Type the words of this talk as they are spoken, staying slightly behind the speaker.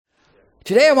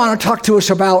Today I want to talk to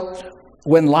us about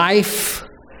when life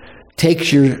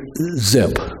takes your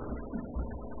zip.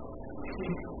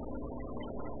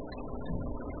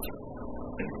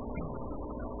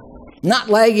 Not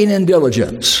lagging in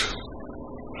diligence.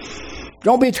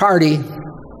 Don't be tardy.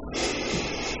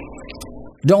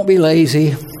 Don't be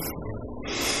lazy.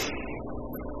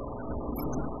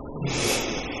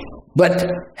 But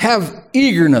have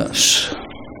eagerness,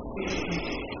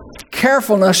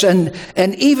 carefulness, and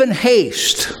even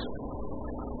haste.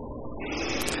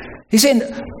 He's saying,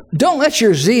 don't let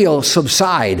your zeal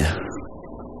subside.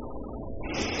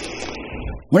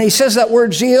 When he says that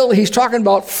word zeal, he's talking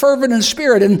about fervent in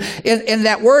spirit. And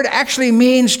that word actually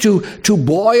means to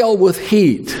boil with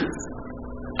heat.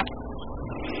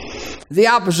 The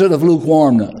opposite of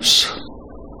lukewarmness.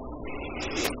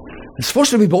 It's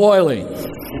supposed to be boiling.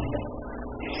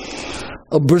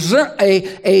 A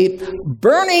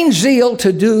burning zeal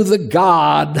to do the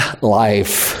God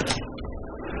life.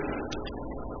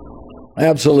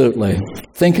 Absolutely.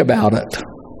 Think about it.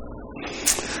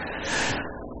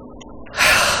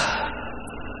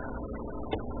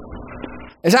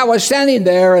 As I was standing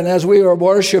there and as we were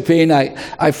worshiping,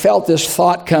 I felt this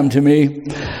thought come to me.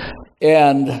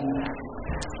 And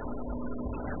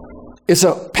it's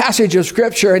a passage of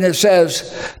Scripture, and it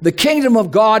says, the kingdom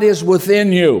of God is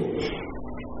within you.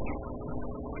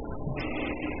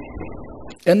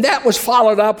 And that was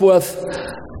followed up with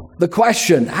the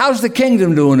question, how's the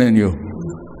kingdom doing in you?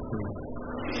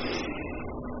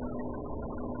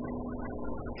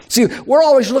 See, we're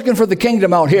always looking for the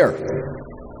kingdom out here.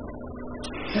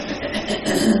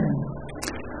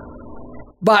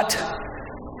 But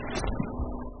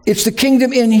it's the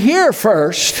kingdom in here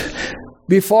first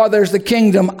before there's the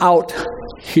kingdom out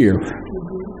here.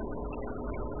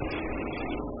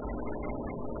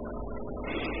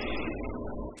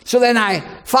 So then I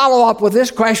follow up with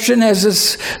this question as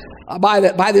this, by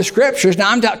the Scriptures.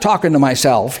 Now I'm talking to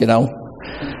myself,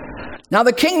 Now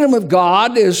the kingdom of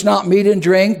God is not meat and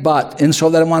drink, and so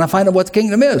that I want to find out what the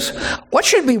kingdom is. What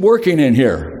should be working in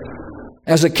here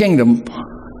as a kingdom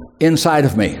inside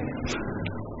of me?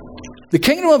 The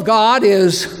kingdom of God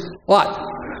is what?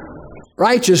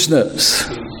 Righteousness.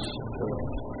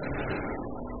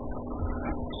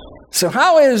 So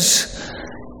how is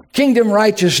kingdom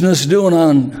righteousness doing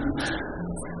on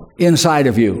inside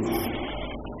of you?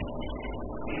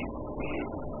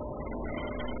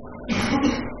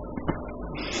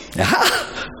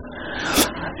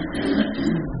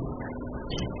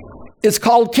 It's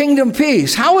called kingdom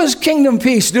peace. How is kingdom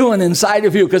peace doing inside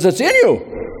of you? Because it's in you.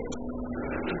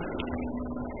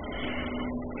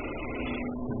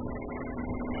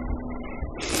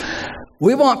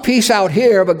 We want peace out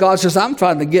here, but God says, I'm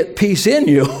trying to get peace in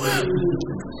you.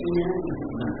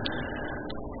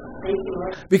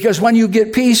 Because when you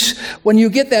get peace, when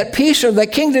you get that peace or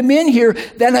that kingdom in here,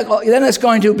 then it's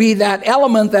going to be that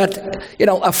element that,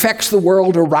 affects the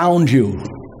world around you.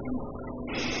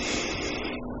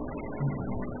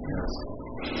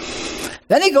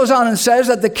 Then he goes on and says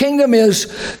that the kingdom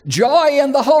is joy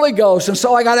in the Holy Ghost. And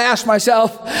so I got to ask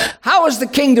myself, how is the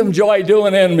kingdom joy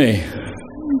doing in me?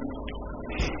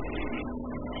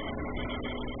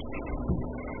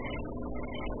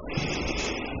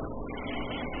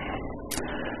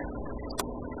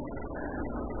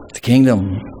 The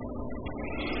kingdom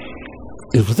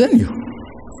is within you.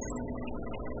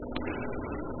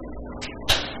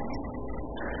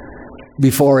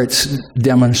 Before it's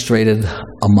demonstrated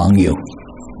among you.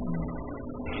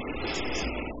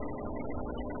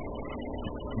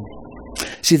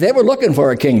 See, they were looking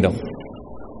for a kingdom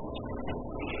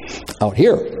out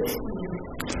here.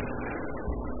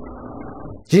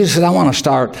 Jesus said, I want to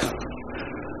start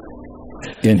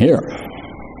in here.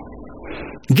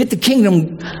 Get the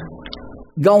kingdom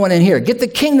going in here. Get the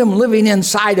kingdom living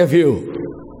inside of you.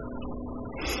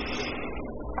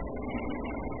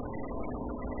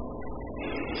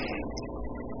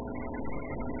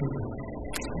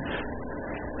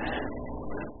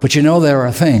 But there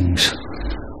are things,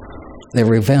 there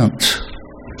are events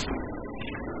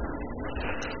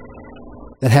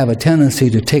that have a tendency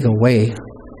to take away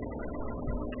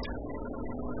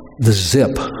the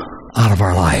zip out of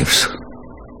our lives.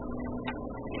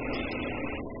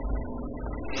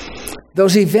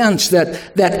 Those events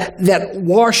that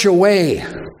wash away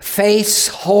faith's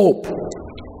hope.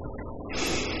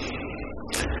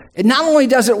 And not only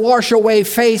does it wash away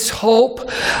faith's hope,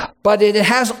 but it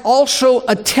has also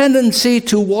a tendency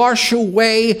to wash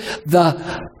away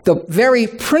the very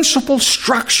principal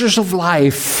structures of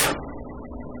life.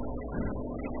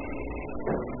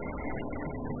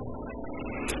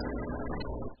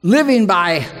 Living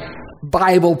by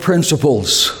Bible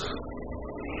principles.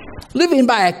 living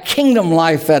by a kingdom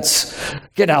life that's,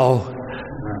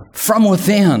 from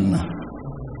within.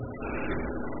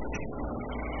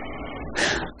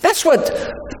 That's what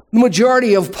the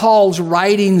majority of Paul's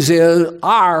writings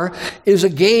is a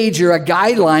gauge or a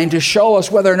guideline to show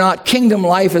us whether or not kingdom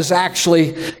life is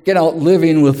actually,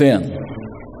 living within.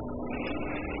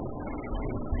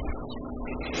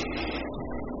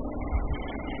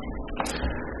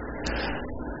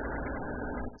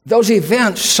 Those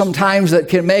events sometimes that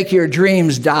can make your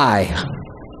dreams die.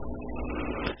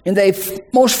 And they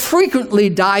most frequently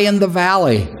die in the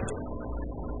valley.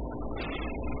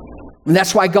 And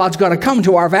that's why God's got to come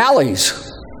to our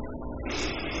valleys.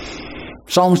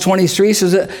 Psalms 23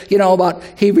 says that, about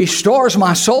He restores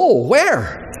my soul.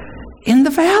 Where? In the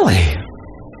valley.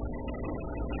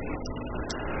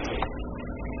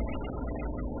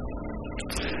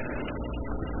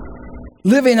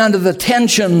 Living under the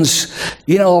tensions,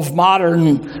 of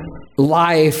modern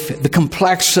life, the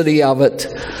complexity of it,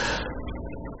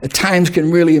 at times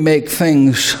can really make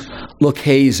things look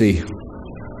hazy.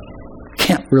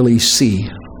 Can't really see.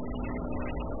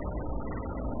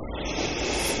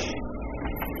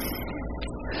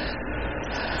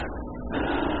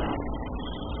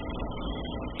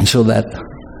 And so that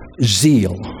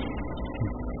zeal.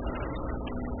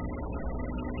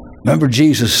 Remember,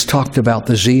 Jesus talked about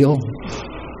the zeal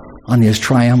on His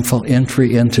triumphal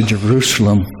entry into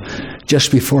Jerusalem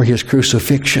just before His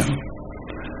crucifixion.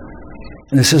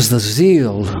 And it says, the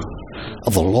zeal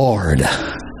of the Lord,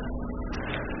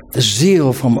 the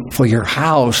zeal for your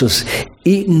house has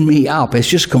eaten me up. It's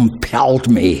just compelled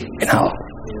me,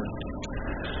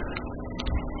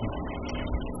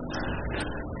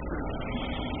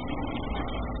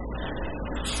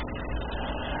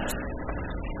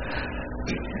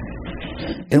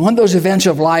 And when those events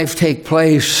of life take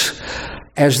place,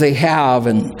 as they have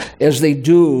and as they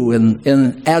do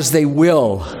and as they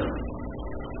will,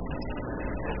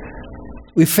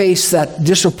 we face that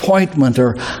disappointment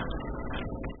or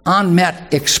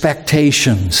unmet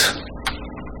expectations.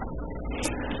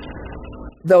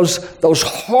 Those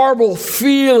horrible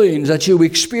feelings that you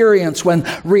experience when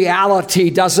reality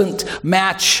doesn't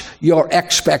match your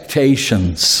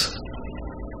expectations.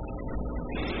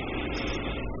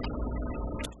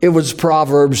 It was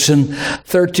Proverbs in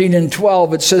 13 and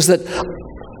 12. It says that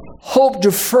hope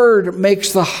deferred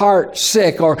makes the heart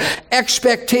sick, or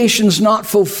expectations not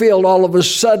fulfilled all of a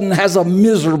sudden has a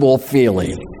miserable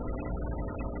feeling.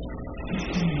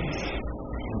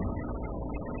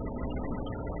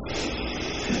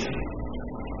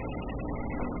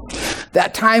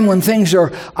 That time when things are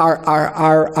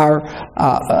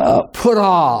put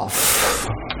off.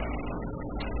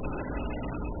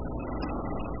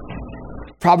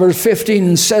 Proverbs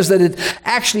 15 says that it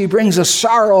actually brings a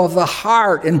sorrow of the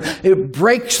heart and it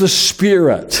breaks the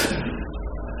spirit.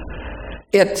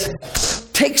 It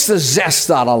takes the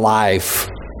zest out of life.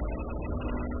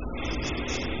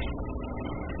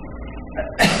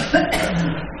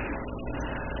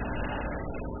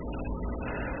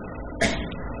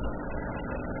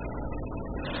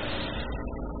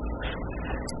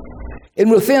 And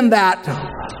within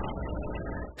that,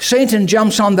 Satan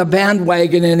jumps on the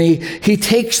bandwagon and he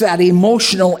takes that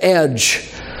emotional edge.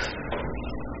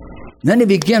 And then he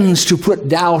begins to put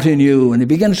doubt in you, and he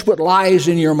begins to put lies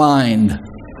in your mind.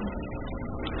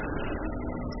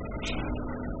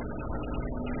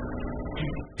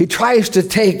 He tries to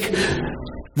take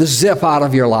the zip out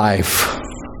of your life.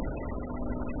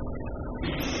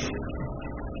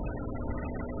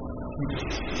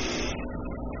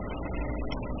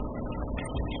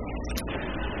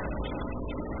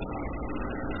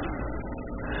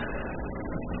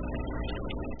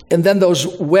 And then those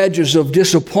wedges of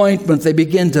disappointment, they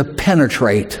begin to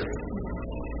penetrate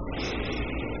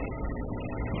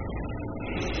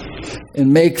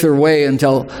and make their way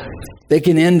until they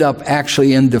can end up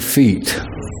actually in defeat.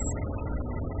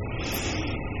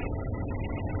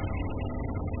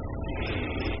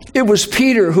 It was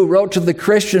Peter who wrote to the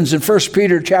Christians in 1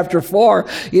 Peter chapter 4,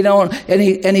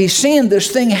 and he's seeing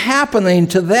this thing happening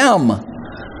to them.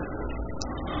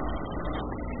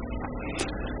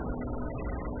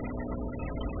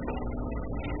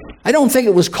 I don't think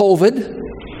it was COVID,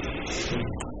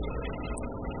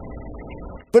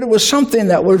 but it was something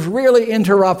that was really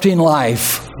interrupting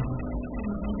life.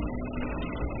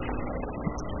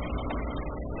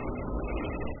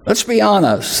 Let's be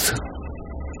honest.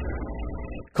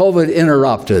 COVID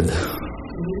interrupted.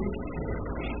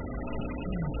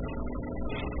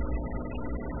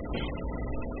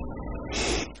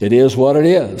 It is what it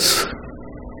is.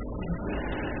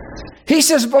 He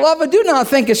says, beloved, do not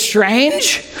think it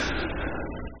strange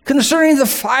concerning the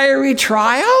fiery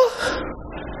trial,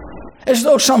 as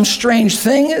though some strange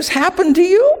thing has happened to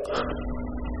you?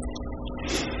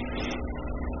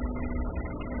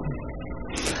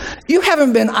 You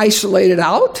haven't been isolated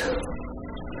out.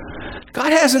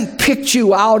 God hasn't picked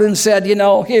you out and said,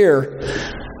 here,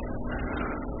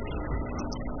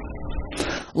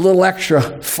 a little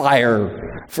extra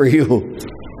fire for you.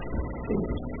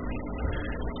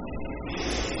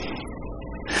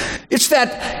 It's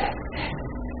that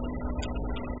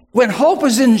when hope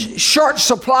is in short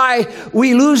supply,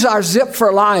 we lose our zip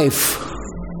for life.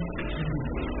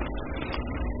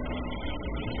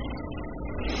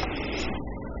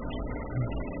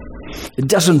 It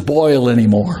doesn't boil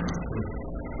anymore.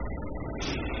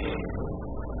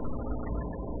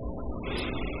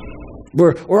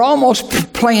 We're almost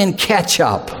playing catch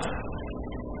up.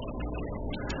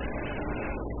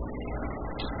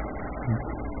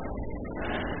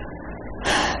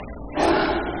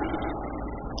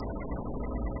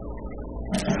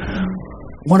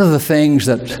 One of the things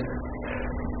that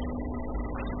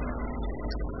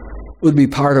would be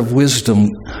part of wisdom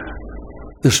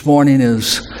this morning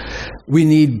is we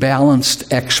need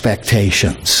balanced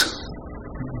expectations.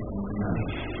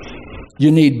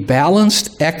 You need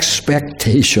balanced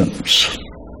expectations.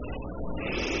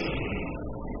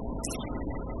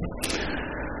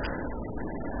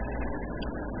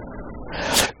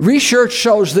 Research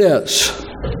shows this,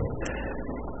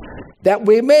 that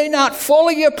we may not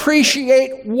fully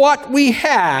appreciate what we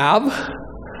have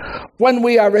when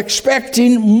we are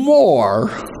expecting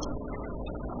more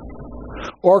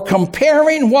or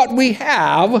comparing what we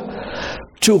have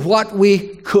to what we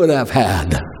could have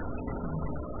had.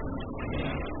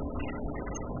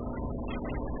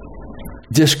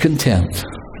 Discontent,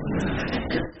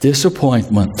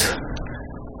 disappointment.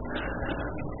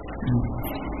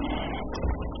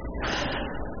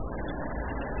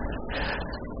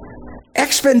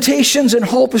 Expectations and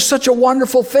hope is such a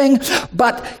wonderful thing,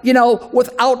 but,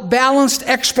 without balanced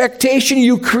expectation,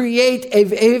 you create a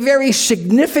very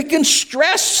significant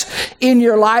stress in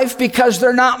your life because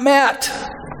they're not met.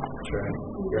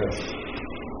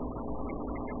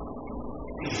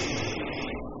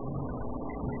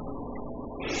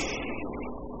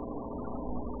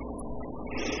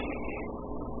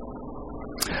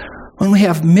 When we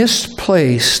have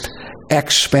misplaced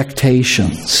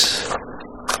expectations.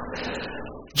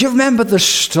 Do you remember the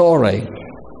story?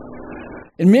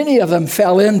 And many of them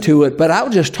fell into it, but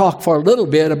I'll just talk for a little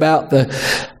bit about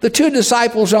the two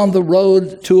disciples on the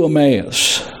road to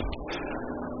Emmaus.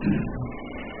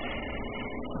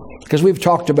 Because we've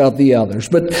talked about the others.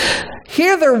 But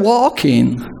here they're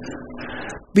walking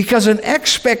because an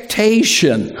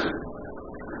expectation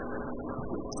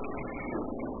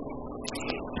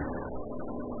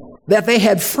that they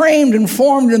had framed and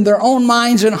formed in their own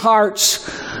minds and hearts,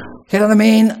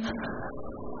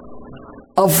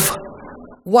 of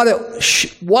what it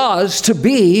was to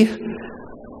be,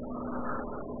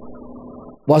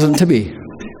 wasn't to be.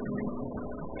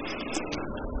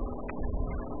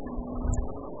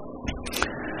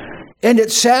 And it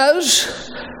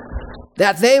says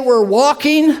that they were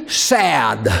walking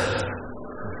sad.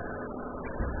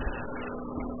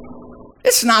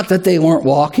 It's not that they weren't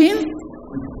walking,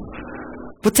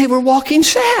 but they were walking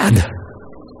sad.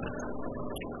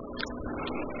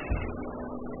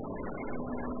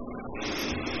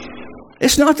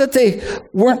 It's not that they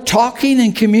weren't talking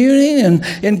and communing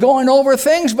and going over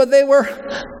things, but they were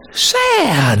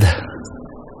sad.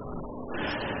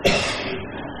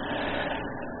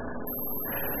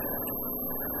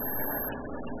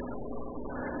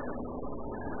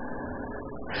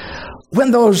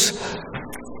 When those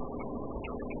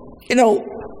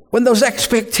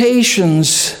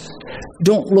expectations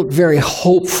don't look very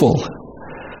hopeful,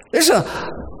 there's a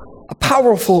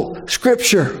powerful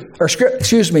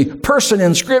person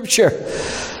in Scripture.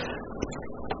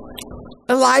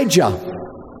 Elijah.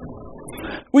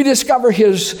 We discover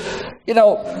his,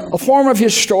 a form of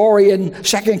his story in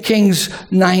 2 Kings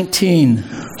 19.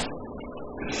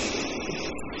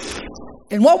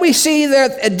 And what we see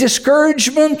there,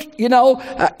 discouragement,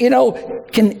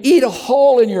 can eat a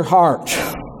hole in your heart.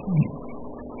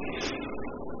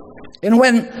 And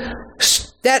when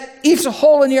that eats a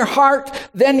hole in your heart,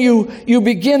 then you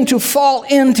begin to fall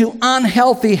into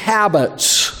unhealthy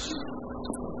habits.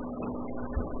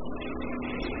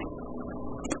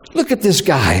 Look at this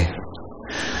guy.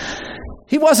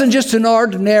 He wasn't just an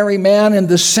ordinary man in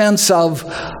the sense of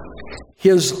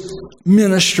his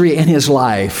ministry and his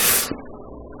life.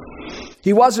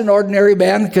 He was an ordinary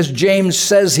man because James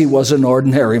says he was an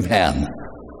ordinary man.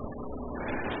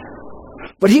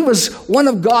 But he was one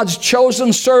of God's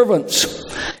chosen servants.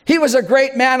 He was a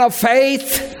great man of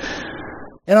faith.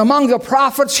 And among the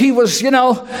prophets, he was,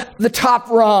 the top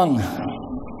rung.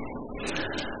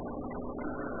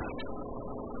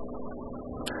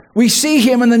 We see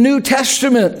him in the New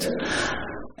Testament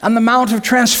on the Mount of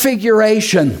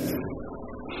Transfiguration.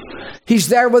 He's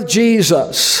there with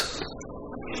Jesus.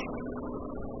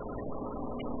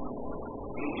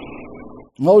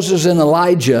 Moses and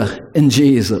Elijah and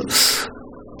Jesus.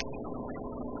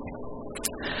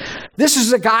 This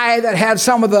is a guy that had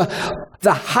some of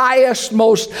the highest,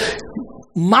 most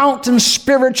mountain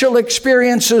spiritual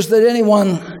experiences that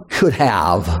anyone could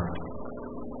have.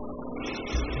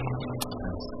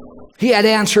 He had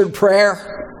answered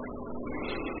prayer.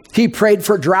 He prayed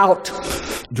for drought.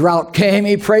 Drought came.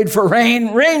 He prayed for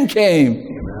rain. Rain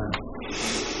came.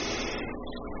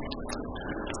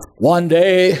 One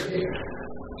day,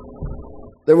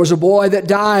 there was a boy that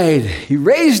died. He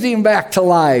raised him back to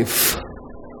life.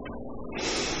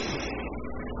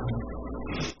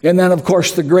 And then, of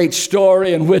course, the great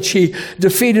story in which he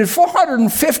defeated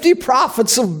 450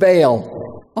 prophets of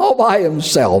Baal all by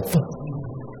himself.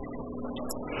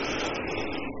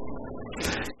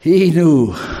 He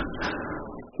knew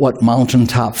what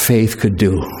mountaintop faith could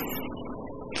do.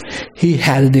 He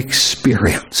had an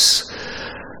experience,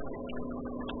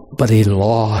 but he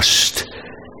lost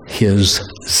his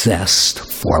zest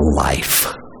for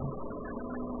life.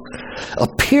 A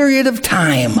period of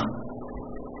time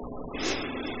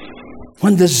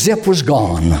when the zip was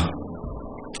gone.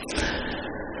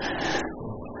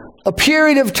 A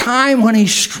period of time when he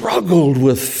struggled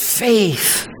with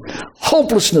faith,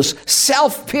 hopelessness,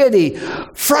 self-pity,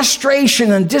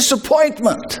 frustration, and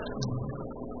disappointment.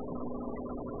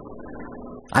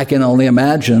 I can only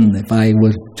imagine if I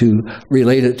were to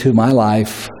relate it to my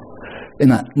life, and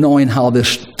not knowing how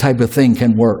this type of thing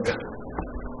can work.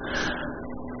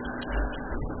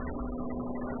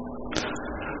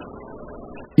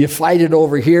 You fight it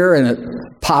over here and it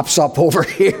pops up over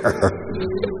here.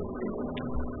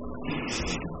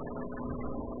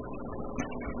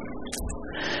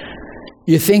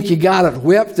 You think you got it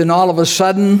whipped, and all of a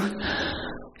sudden,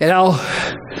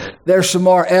 there's some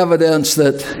more evidence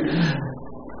that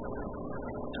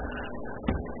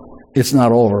it's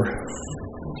not over.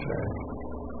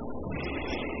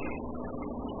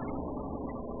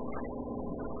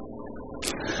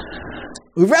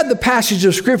 We read the passage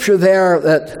of Scripture there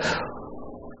that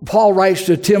Paul writes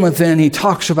to Timothy, and he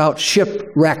talks about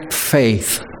shipwrecked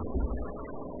faith.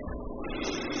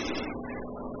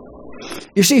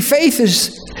 You see, faith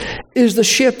is the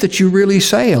ship that you really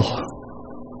sail.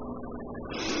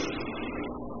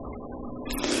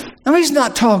 Now, he's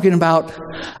not talking about,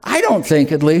 I don't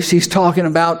think at least, he's talking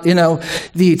about, the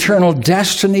eternal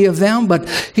destiny of them, but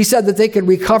he said that they could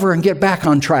recover and get back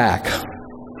on track.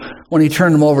 When he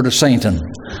turned them over to Satan.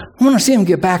 I want to see them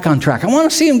get back on track. I want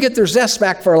to see them get their zest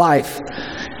back for life.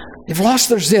 They've lost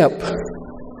their zip.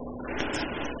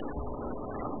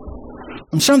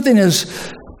 When something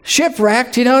is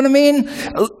shipwrecked, you know what I mean?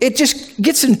 It just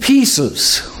gets in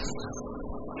pieces.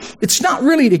 It's not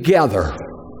really together.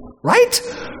 Right?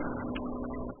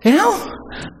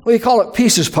 We call it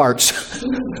pieces parts.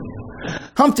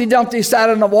 Humpty Dumpty sat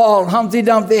on the wall, and Humpty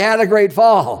Dumpty had a great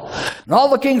fall. And all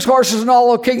the king's horses and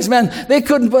all the king's men, they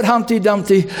couldn't put Humpty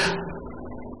Dumpty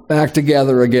back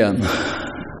together again.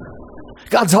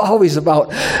 God's always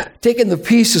about taking the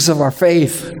pieces of our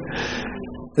faith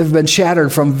that have been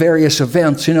shattered from various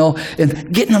events,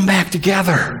 and getting them back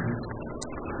together.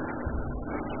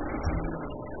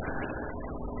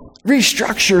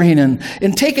 Restructuring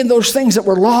and taking those things that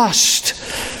were lost.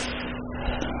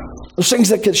 Those things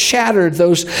that get shattered,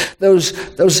 those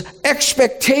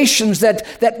expectations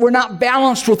that were not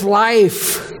balanced with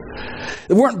life,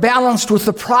 that weren't balanced with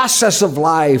the process of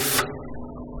life.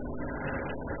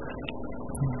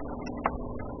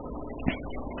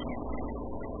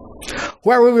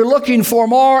 Where we were looking for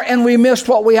more and we missed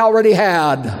what we already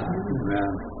had.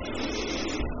 Amen.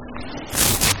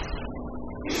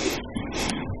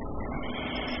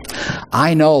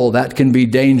 I know that can be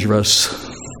dangerous.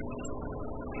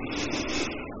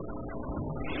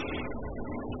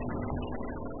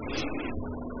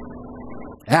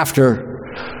 After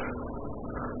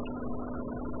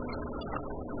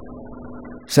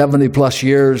 70 plus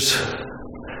years,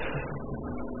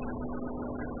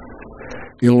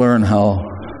 you learn how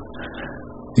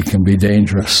it can be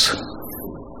dangerous.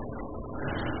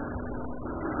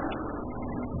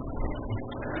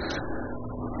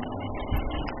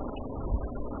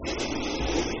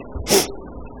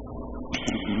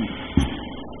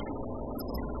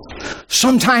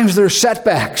 Sometimes there's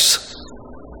setbacks.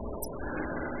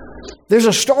 There's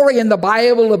a story in the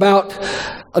Bible about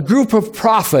a group of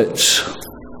prophets.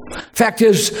 Fact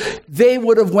is, they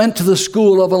would have went to the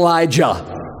school of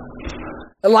Elijah.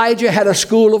 Elijah had a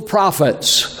school of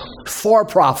prophets, 4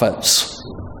 prophets.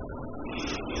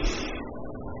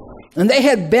 And they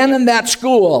had been in that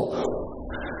school.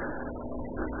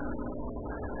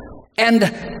 And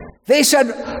they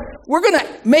said, we're going to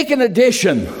make an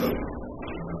addition.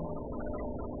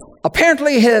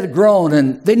 Apparently it had grown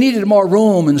and they needed more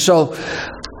room, and so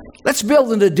let's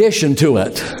build an addition to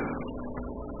it.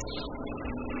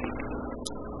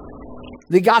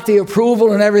 They got the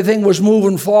approval and everything was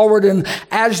moving forward, and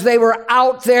as they were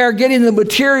out there getting the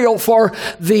material for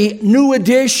the new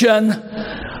addition,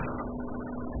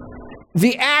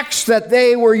 the axe that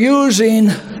they were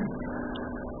using,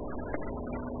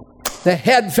 the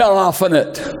head fell off on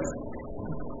it.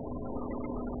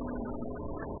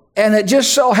 And it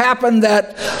just so happened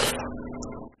that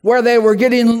where they were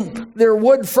getting their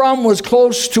wood from was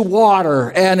close to water,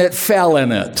 and it fell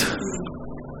in it.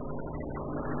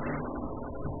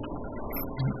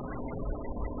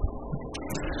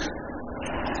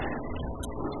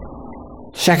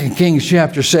 Second Kings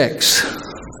chapter 6.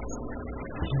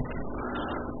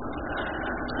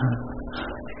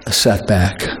 A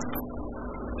setback.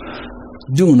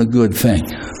 Doing a good thing.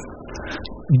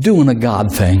 Doing a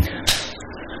God thing.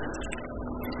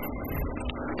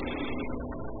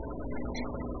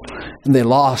 And they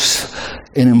lost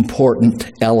an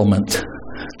important element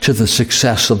to the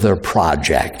success of their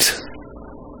project.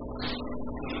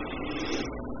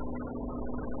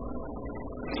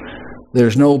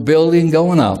 There's no building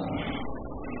going up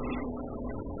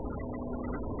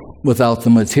without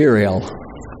the material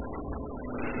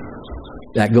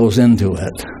that goes into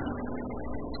it.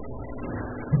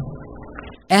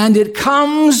 And it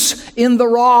comes in the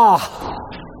raw.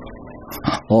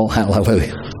 Oh,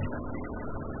 hallelujah.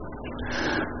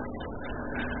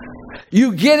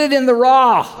 You get it in the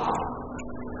raw.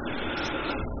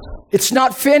 It's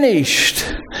not finished.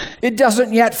 It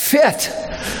doesn't yet fit.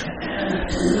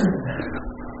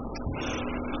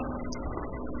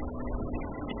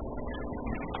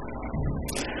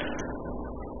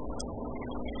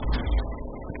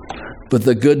 But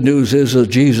the good news is that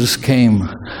Jesus came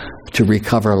to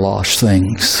recover lost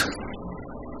things.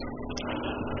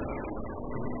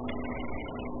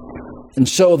 And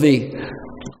so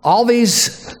all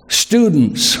these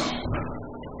students,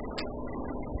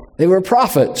 they were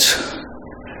prophets.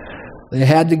 They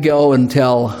had to go and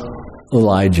tell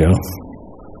Elijah,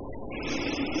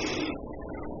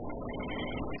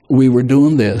 we were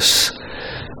doing this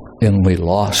and we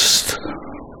lost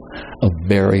a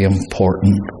very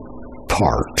important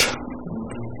part.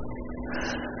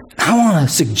 I want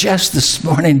to suggest this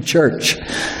morning, church,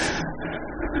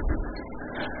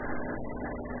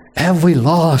 have we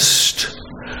lost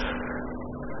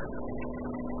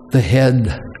the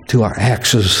head to our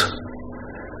axes?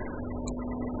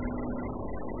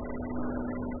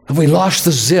 Have we lost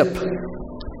the zip,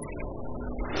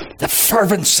 the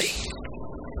fervency?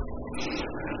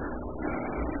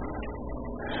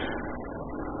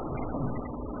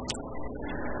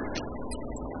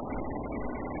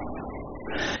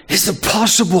 Is it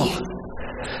possible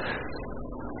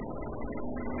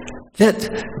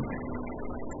that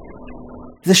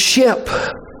the ship,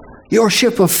 your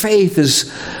ship of faith,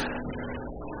 is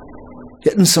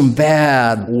getting some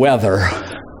bad weather?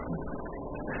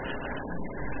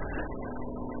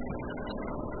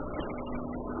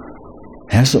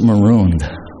 Has it marooned?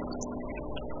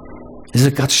 Has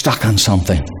it got stuck on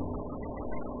something?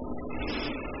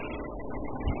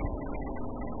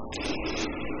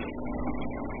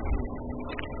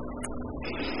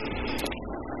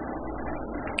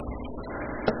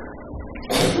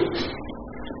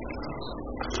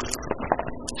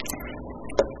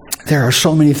 There are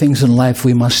so many things in life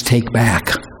we must take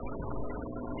back.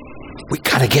 We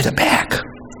got to get it back.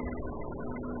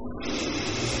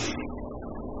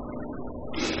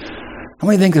 How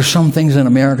many think there's some things in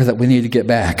America that we need to get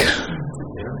back?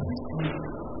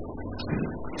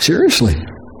 Seriously.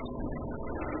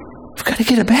 We've got to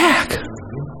get it back.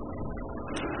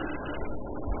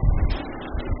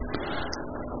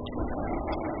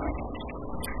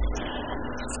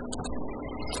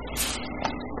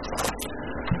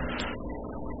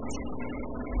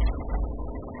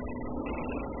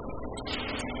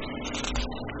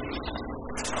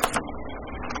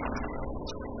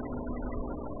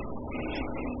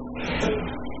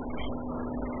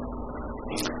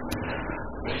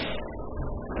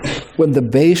 When the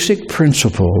basic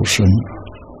principles and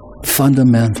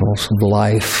fundamentals of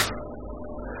life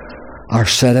are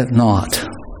set at naught,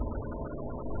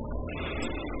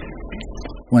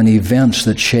 when events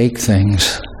that shake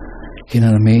things, you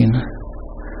know what I mean?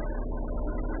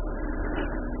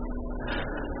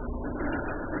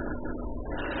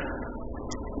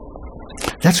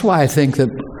 That's why I think that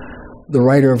the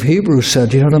writer of Hebrews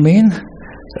said, you know what I mean?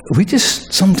 We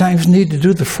just sometimes need to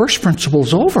do the first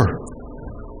principles over.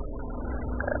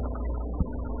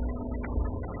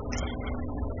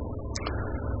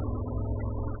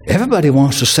 Everybody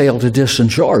wants to sail to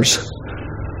distant shores.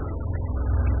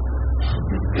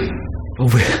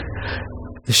 But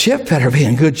the ship better be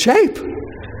in good shape.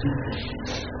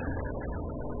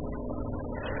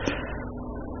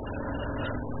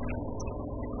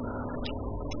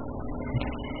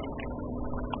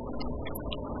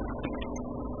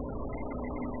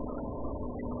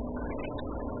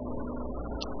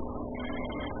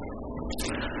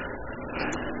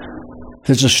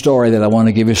 There's a story that I want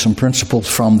to give you some principles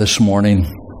from this morning.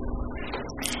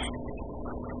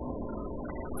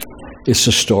 It's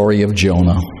the story of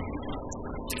Jonah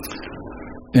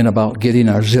and about getting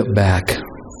our zip back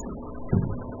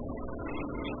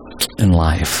in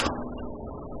life.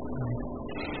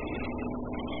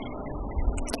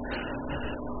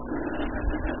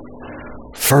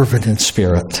 Fervent in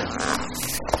spirit.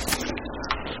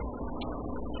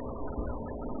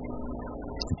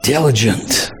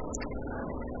 Diligent.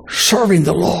 Serving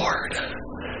the Lord,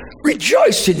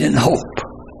 rejoicing in hope,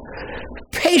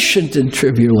 patient in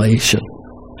tribulation.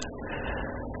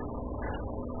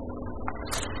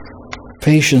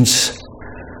 Patience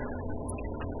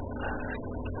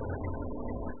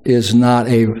is not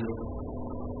a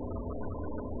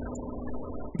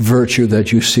virtue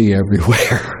that you see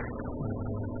everywhere.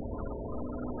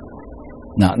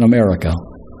 Not in America.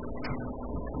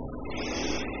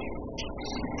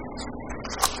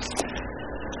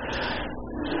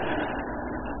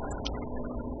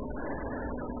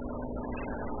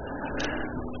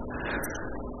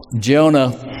 Jonah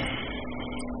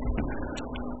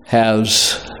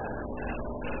has,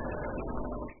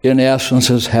 in essence,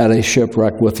 has had a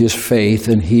shipwreck with his faith,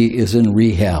 and he is in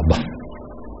rehab.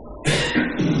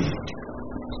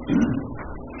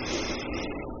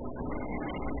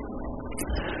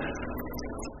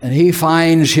 And he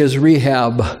finds his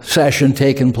rehab session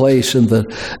taking place in the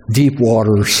deep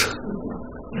waters.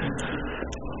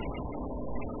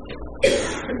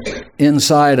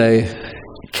 Inside a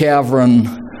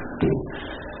cavern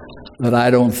that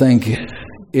I don't think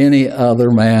any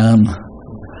other man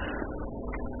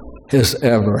has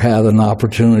ever had an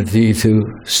opportunity to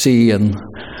see and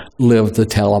live to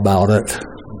tell about it.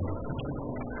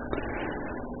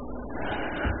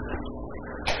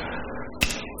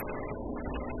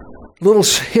 Little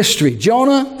history.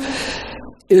 Jonah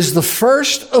is the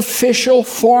first official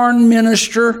foreign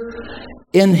minister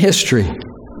in history.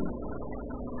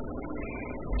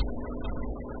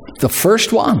 The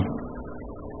first one.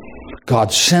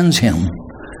 God sends him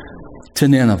to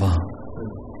Nineveh.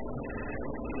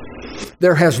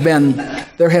 There has been,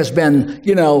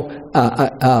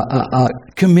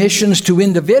 commissions to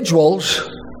individuals,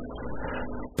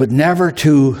 but never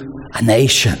to a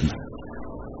nation.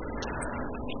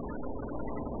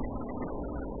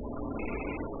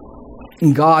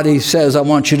 And God, he says, I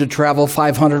want you to travel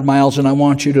 500 miles and I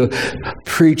want you to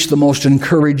preach the most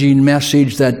encouraging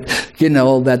message that,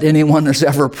 that anyone has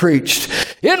ever preached.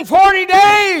 In 40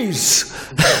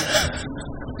 days,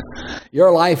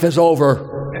 your life is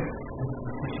over.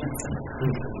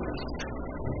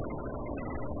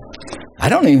 I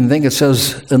don't even think it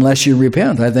says, unless you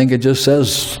repent. I think it just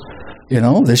says,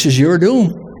 this is your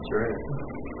doom.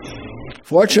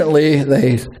 Fortunately,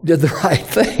 they did the right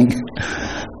thing.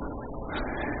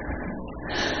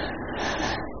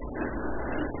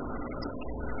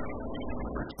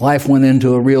 Life went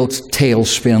into a real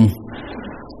tailspin.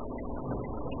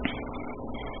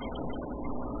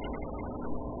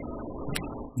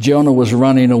 Jonah was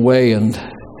running away, and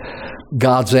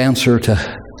God's answer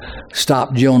to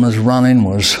stop Jonah's running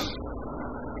was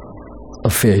a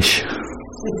fish.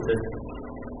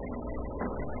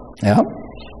 Yeah.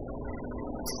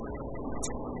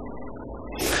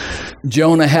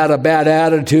 Jonah had a bad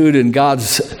attitude, and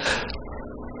God's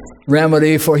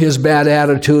remedy for his bad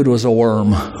attitude was a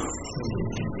worm.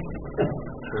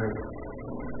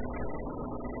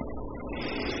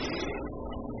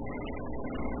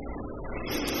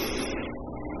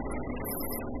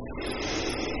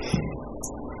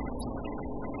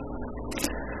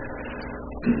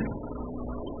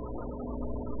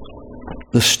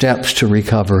 The steps to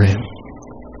recovery.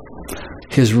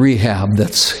 His rehab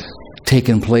that's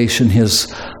taken place in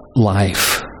his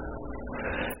life.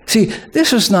 See,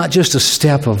 this is not just a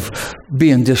step of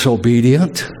being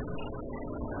disobedient.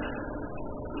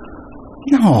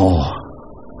 No.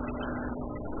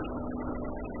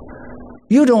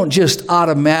 You don't just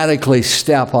automatically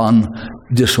step on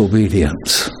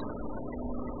disobedience.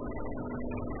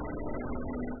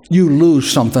 You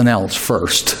lose something else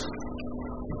first.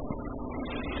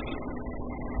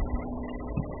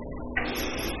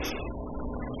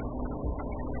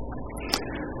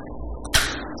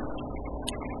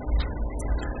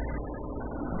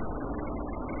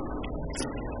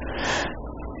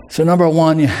 So number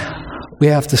one, we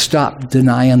have to stop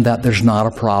denying that there's not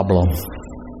a problem.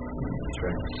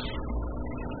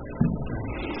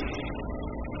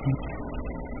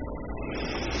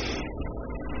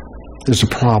 There's a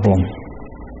problem.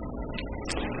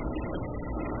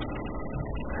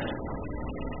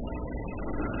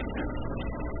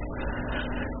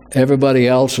 Everybody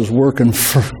else is working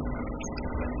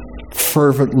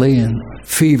fervently and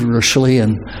feverishly,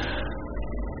 and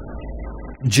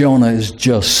Jonah is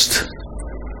just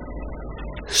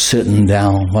sitting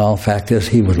down. Well, the fact is,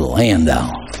 he was laying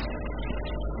down.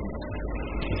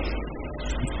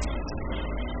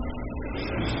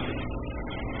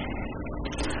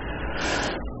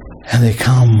 And they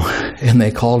come and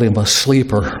they called him a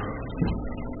sleeper.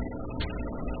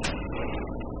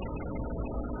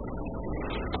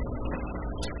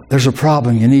 There's a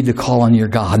problem. You need to call on your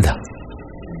God.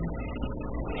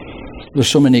 There's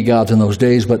so many gods in those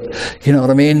days, but you know what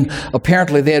I mean?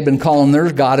 Apparently they had been calling their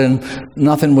God and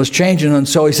nothing was changing. And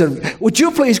so he said, would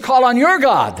you please call on your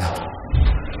God?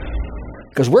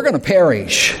 Because we're going to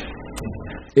perish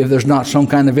if there's not some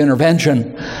kind of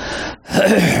intervention.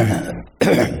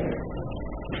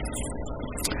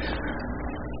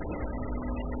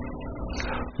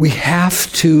 We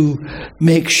have to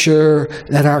make sure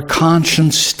that our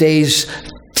conscience stays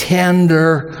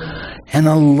tender and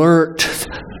alert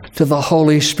to the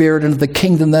Holy Spirit and to the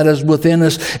kingdom that is within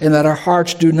us, and that our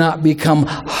hearts do not become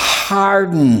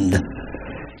hardened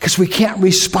because we can't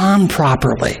respond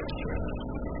properly.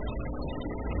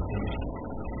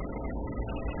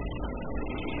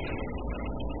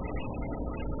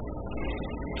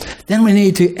 Then we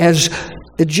need to, as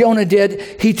Jonah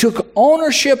did, he took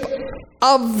ownership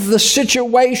of the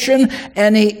situation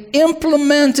and he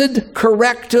implemented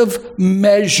corrective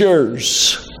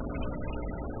measures.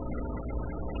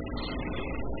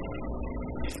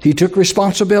 He took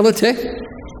responsibility.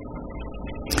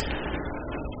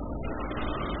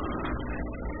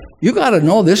 You got to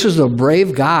know this is a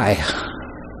brave guy.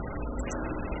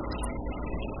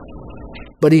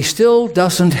 But he still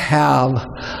doesn't have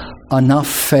enough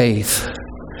faith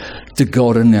to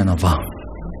go to Nineveh.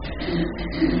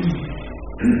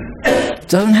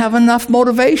 Doesn't have enough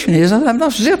motivation. He doesn't have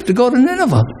enough zip to go to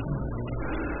Nineveh.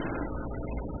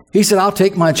 He said, I'll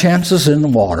take my chances in the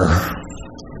water.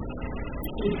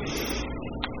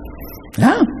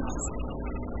 Yeah.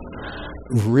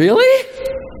 Really?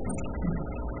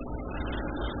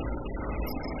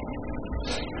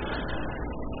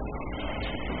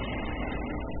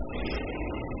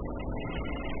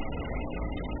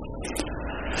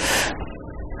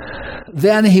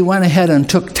 Then he went ahead and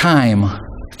took time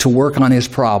to work on his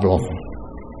problem.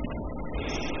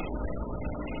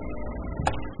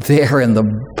 There in the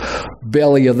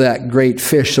belly of that great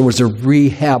fish, there was a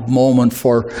rehab moment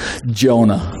for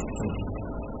Jonah.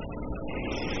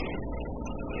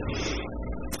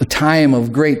 A time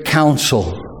of great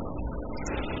counsel.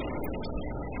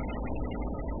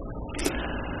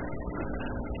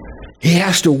 He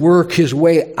has to work his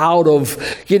way out of,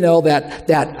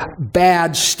 that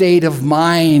bad state of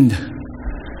mind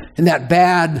and that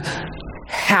bad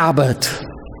habit.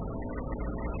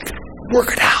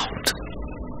 Work it out.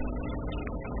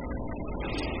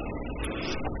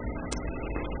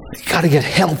 You got to get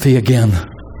healthy again.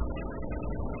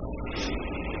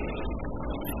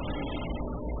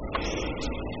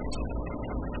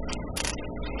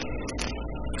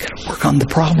 You got to work on the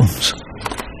problems.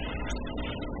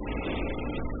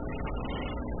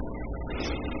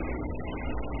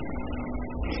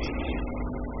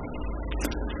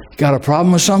 Got a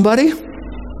problem with somebody?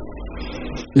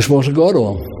 You're supposed to go to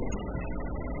them.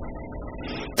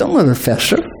 Don't let it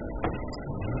fester.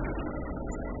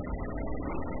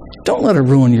 Don't let it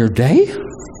ruin your day.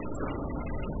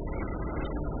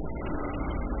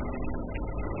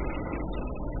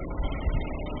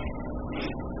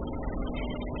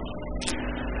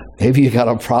 Maybe you got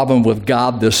a problem with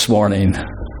God this morning.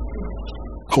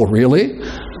 Oh, really?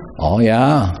 Oh,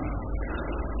 yeah.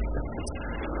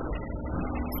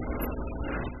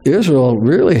 Israel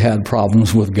really had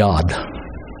problems with God.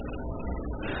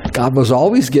 God was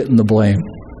always getting the blame.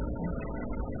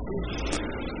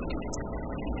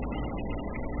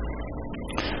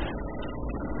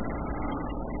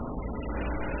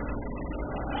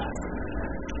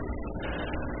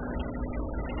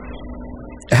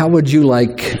 how would you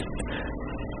like,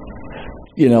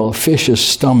 a fish's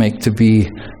stomach to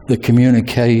be the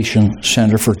communication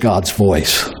center for God's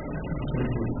voice?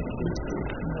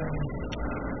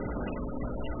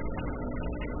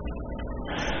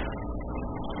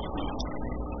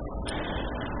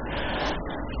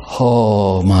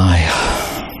 Oh my.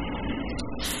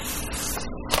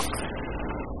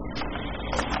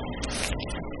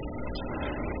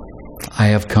 I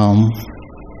have come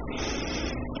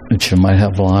that you might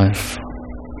have life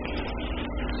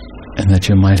and that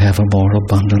you might have it more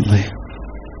abundantly.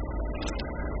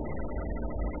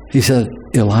 He said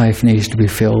your life needs to be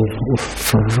filled with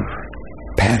fervor,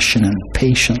 passion, and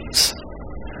patience.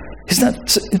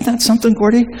 Isn't that something,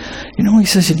 Gordy? He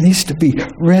says it needs to be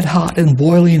red hot and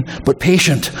boiling, but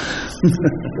patient.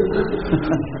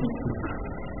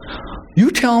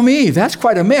 You tell me, that's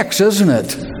quite a mix, isn't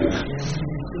it?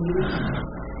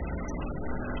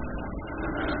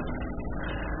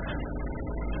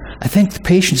 I think the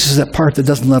patience is that part that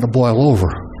doesn't let it boil over.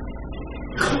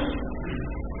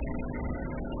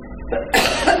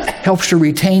 Helps to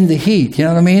retain the heat, you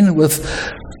know what I mean? With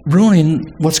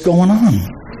ruining what's going on.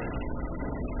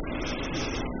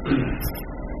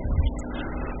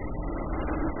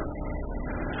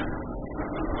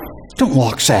 Don't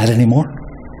walk sad anymore.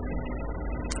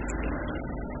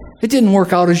 It didn't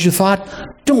work out as you thought.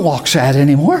 Don't walk sad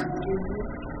anymore.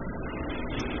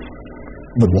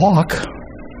 But walk.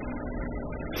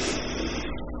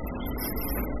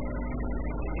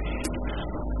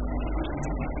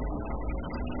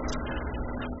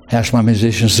 Ask my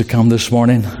musicians to come this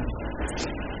morning.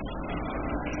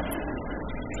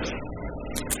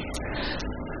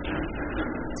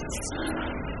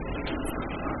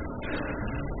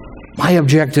 My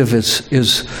objective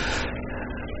is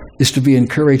to be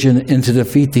encouraging and to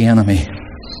defeat the enemy,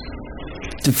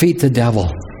 defeat the devil.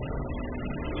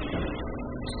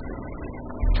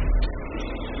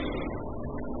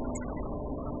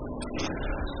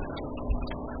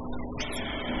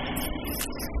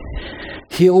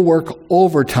 He'll work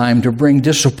overtime to bring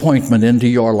disappointment into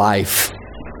your life.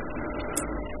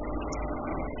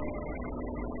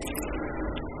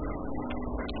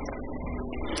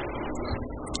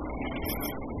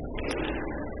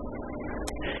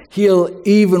 He'll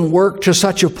even work to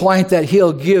such a point that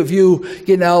he'll give you,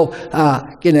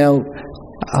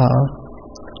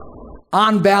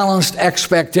 unbalanced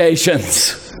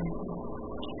expectations,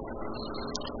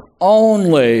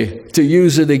 only to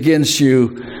use it against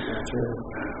you.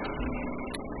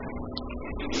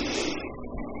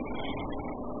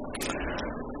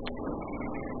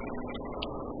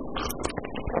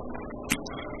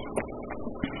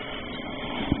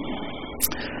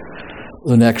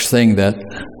 The next thing that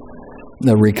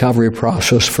the recovery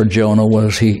process for Jonah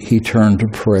was he turned to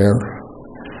prayer.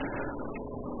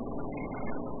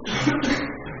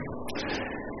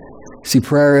 See,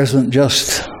 prayer isn't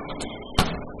just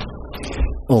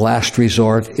the last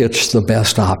resort, it's the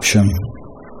best option.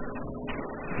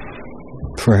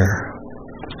 Prayer.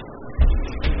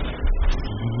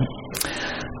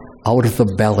 Out of the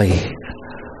belly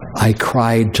I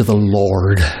cried to the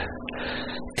Lord,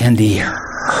 and he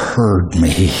heard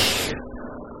me.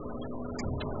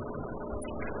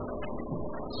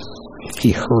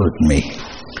 He heard me.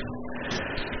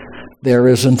 There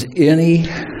isn't any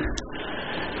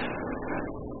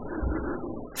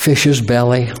fish's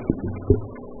belly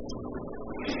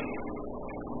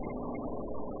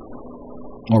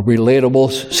or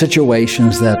relatable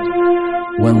situations that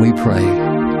when we pray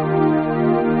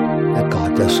that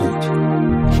God doesn't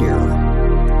hear.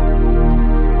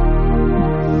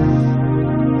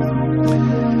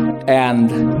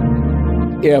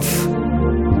 And if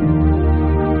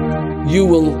you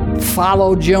will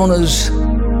follow Jonah's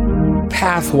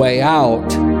pathway out,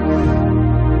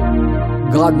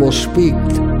 God will speak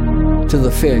to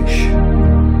the fish,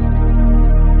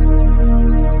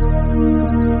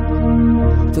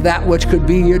 to that which could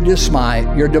be your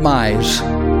demise,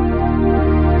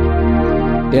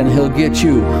 and he'll get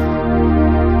you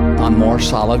on more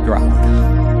solid ground.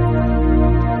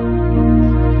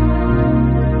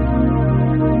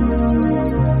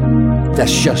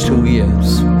 That's just who he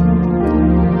is.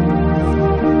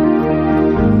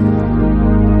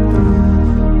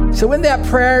 So in that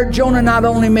prayer, Jonah not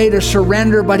only made a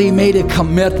surrender, but he made a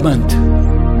commitment.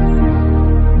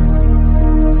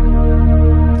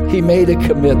 He made a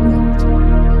commitment.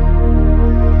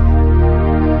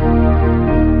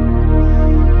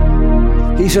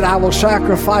 He said, I will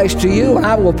sacrifice to you and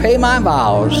I will pay my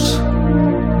vows.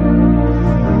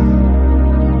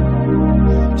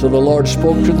 So the Lord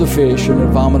spoke to the fish and it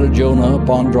vomited Jonah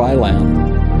upon dry land.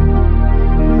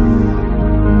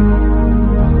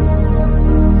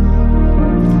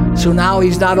 So now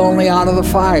he's not only out of the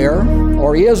fire,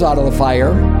 or he is out of the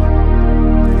fire,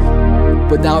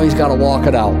 but now he's got to walk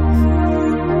it out.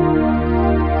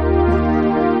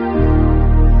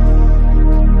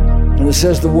 And it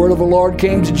says the word of the Lord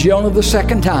came to Jonah the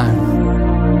second time.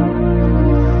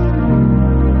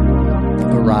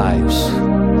 Arise,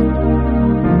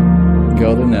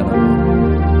 go to Nineveh.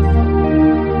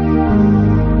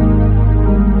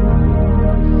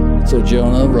 So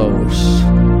Jonah arose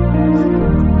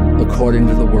according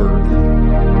to the word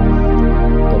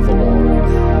of the Lord.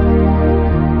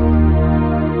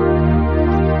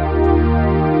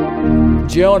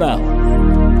 Jonah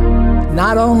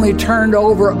not only turned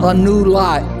over a new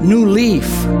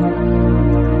leaf,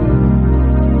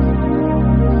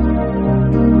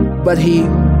 but he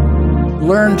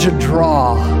learned to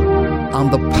draw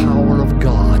on the power of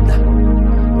God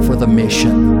for the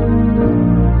mission.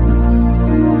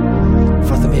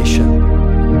 For the mission.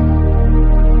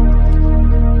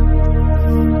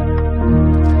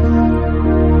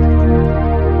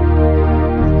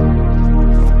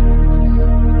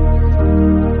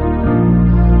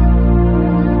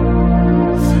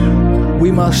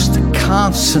 We must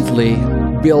constantly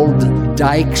build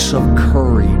dikes of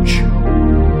courage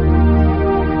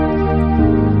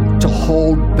to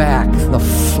hold back the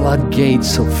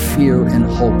floodgates of fear and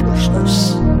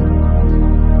hopelessness.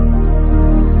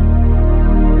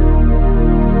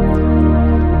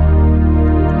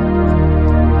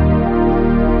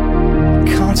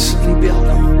 Constantly build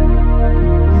them.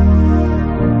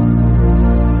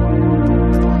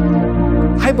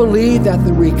 I believe that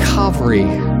the recovery,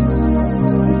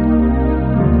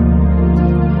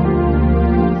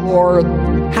 or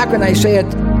how can I say it?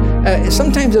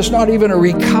 Sometimes it's not even a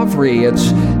recovery.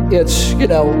 It's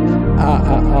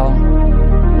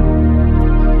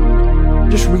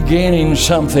just regaining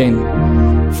something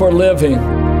for living.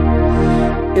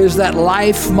 Is that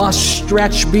life must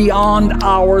stretch beyond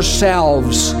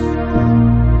ourselves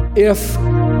if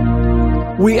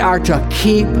we are to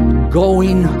keep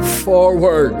going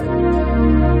forward.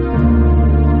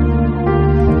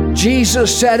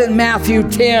 Jesus said in Matthew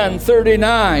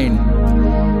 10:39,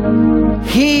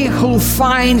 "He who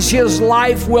finds his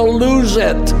life will lose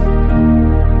it,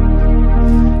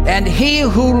 and he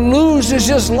who loses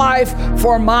his life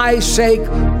for my sake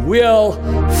will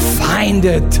find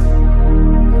it."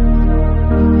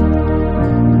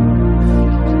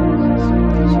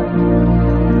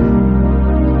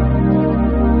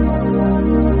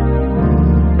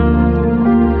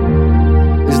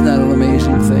 Isn't that an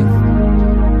amazing thing?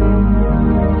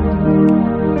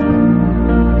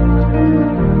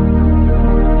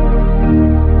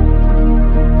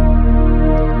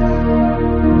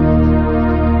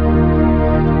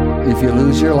 If you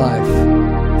lose your life,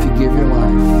 if you give your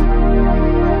life,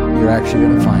 you're actually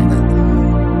going to find it.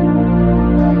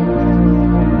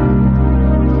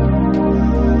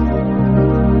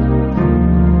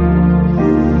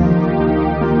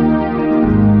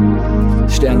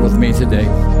 Stand with me today.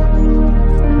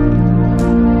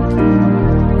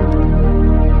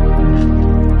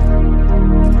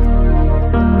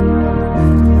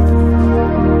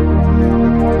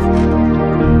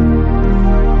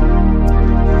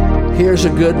 Here's a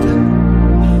good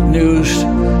news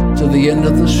to the end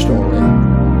of the story.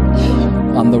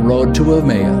 On the road to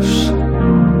Emmaus,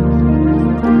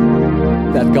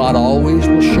 that God always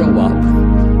will show up.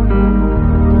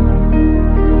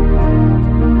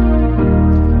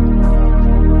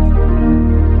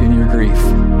 In your grief,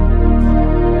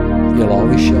 He'll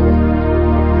always show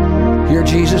up. Here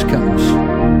Jesus comes.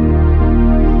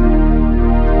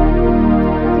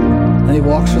 And He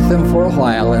walks with them for a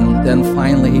while, and then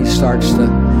finally He starts to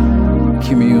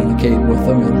communicate with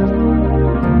them.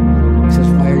 And He says,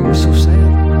 "Why are you so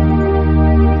sad?"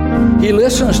 He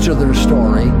listens to their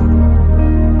story.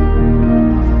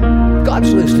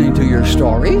 God's listening to your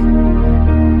story.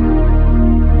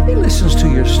 He listens to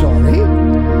your story.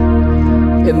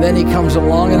 And then He comes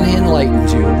along and He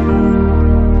enlightens you.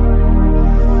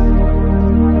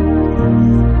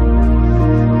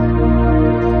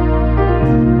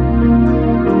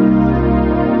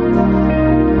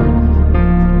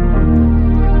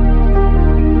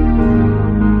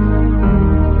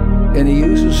 And He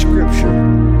uses Scripture.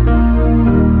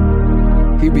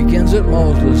 He begins at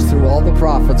Moses through all the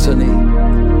prophets, and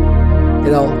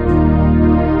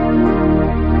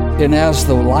and as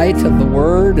the light of the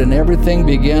Word and everything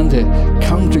began to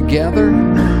come together,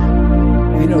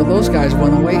 those guys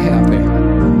went away happy.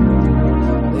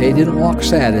 They didn't walk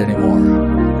sad anymore.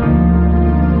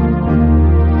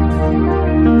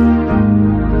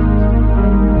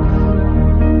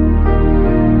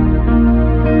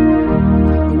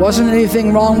 Wasn't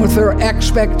anything wrong with their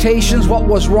expectations. What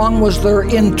was wrong was their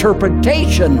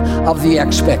interpretation of the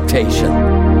expectation.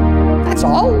 That's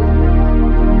all.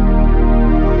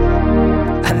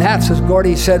 And that's, as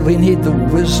Gordy said, we need the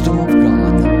wisdom of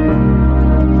God.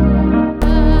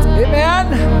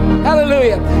 Amen?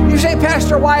 Hallelujah. You say,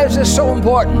 Pastor, why is this so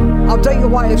important? I'll tell you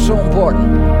why it's so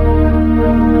important.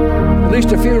 At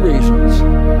least a few reasons.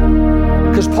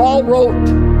 Because Paul wrote,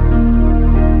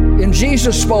 and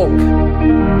Jesus spoke,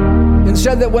 and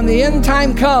said that when the end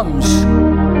time comes,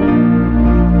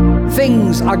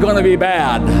 things are going to be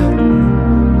bad.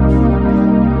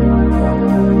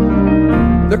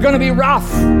 They're going to be rough.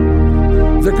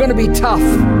 They're going to be tough.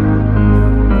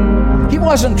 He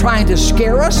wasn't trying to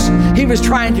scare us. He was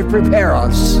trying to prepare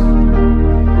us.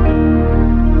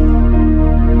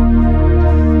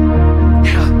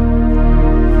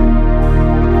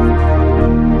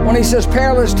 When he says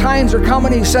perilous times are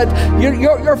coming, he said,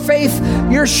 your faith,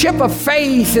 your ship of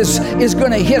faith is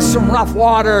going to hit some rough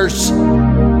waters.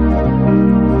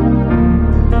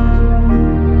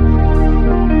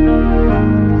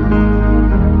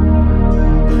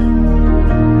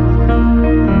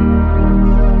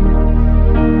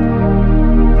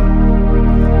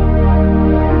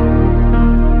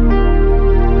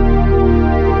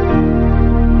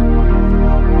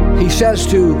 He says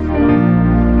to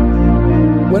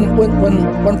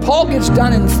When Paul gets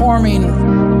done informing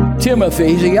Timothy,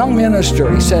 he's a young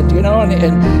minister, he said, you're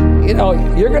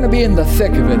going to be in the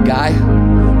thick of it, guy.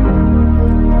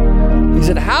 He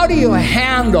said, how do you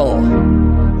handle,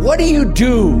 what do you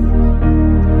do,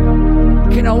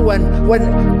 when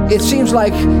it seems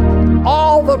like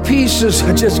all the pieces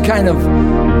are just kind of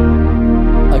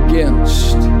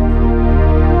against?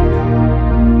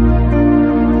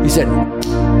 He said,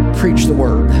 preach the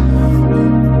word.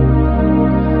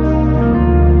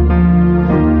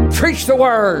 Preach the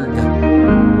word.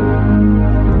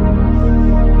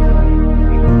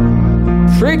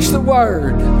 Preach the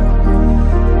word.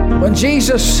 When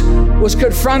Jesus was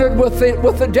confronted with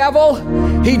the devil,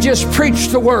 he just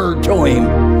preached the word to him.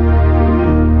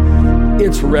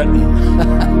 It's written.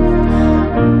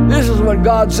 This is what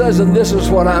God says, and this is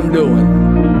what I'm doing.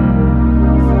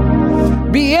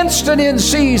 Be instant in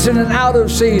season and out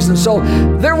of season. So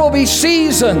there will be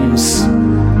seasons.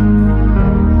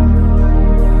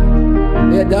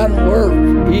 It doesn't work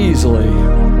easily.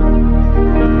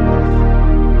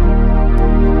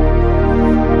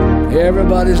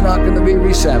 Everybody's not going to be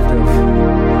receptive,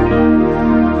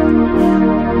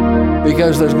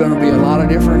 because there's going to be a lot of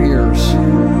different ears.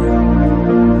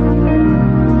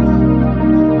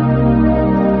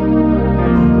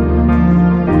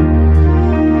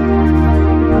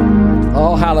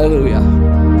 Oh, hallelujah.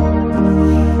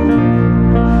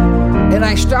 And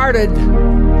I started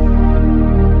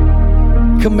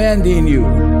commending you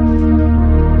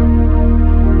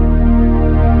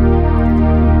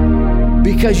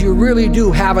because you really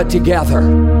do have it together.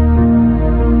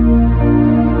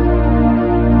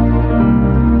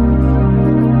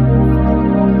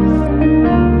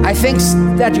 I think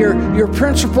that your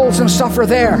principles and stuff are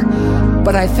there,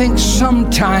 but I think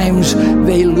sometimes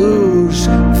they lose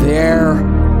their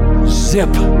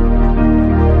zip.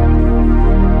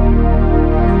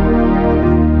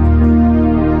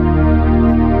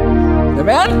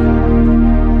 Amen?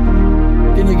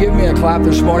 Can you give me a clap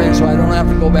this morning so I don't have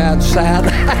to go bad sad?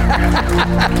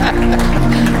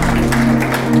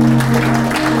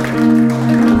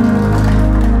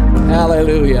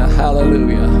 Hallelujah,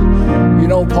 hallelujah.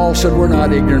 Paul said we're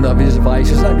not ignorant of his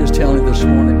devices. I'm just telling you this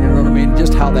morning, you know what I mean?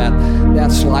 Just how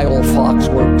that sly old fox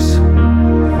works.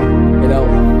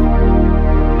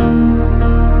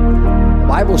 The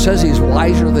Bible says he's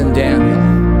wiser than Daniel.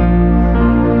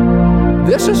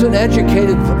 This is an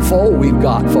educated foe we've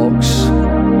got, folks.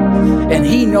 And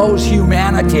he knows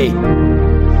humanity.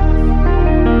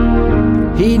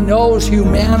 He knows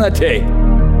humanity.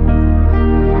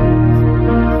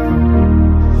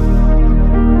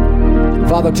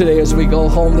 Father, today as we go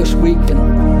home this week and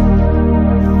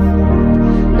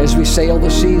as we sail the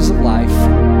seas of life,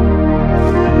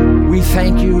 we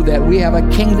thank you that we have a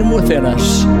kingdom within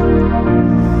us.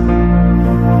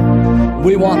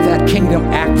 We want that kingdom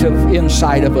active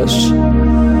inside of us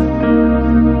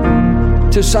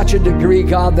to such a degree,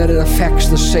 God, that it affects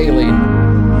the sailing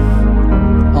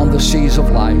on the seas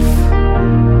of life.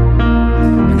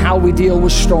 And how we deal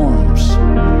with storms,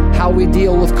 how we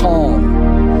deal with calm,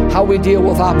 how we deal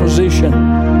with opposition,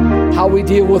 how we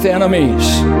deal with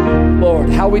enemies, Lord,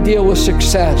 how we deal with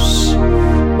success,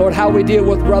 Lord, how we deal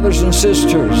with brothers and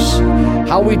sisters,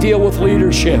 how we deal with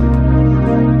leadership.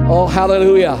 Oh,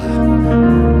 hallelujah.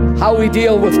 How we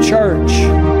deal with church,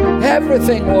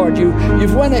 Everything, Lord,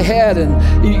 you've went ahead and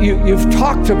you've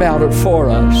talked about it for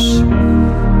us.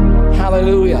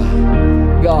 Hallelujah,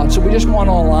 God. So we just want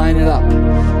to line it up.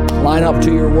 Line up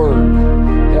to your word,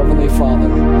 Heavenly Father,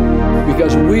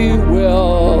 because we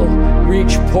will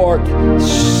reach port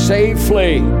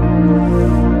safely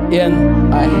in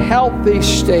a healthy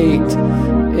state,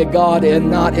 God, and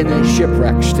not in a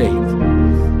shipwrecked state.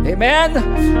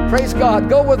 Amen. Praise God.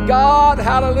 Go with God.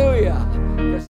 Hallelujah.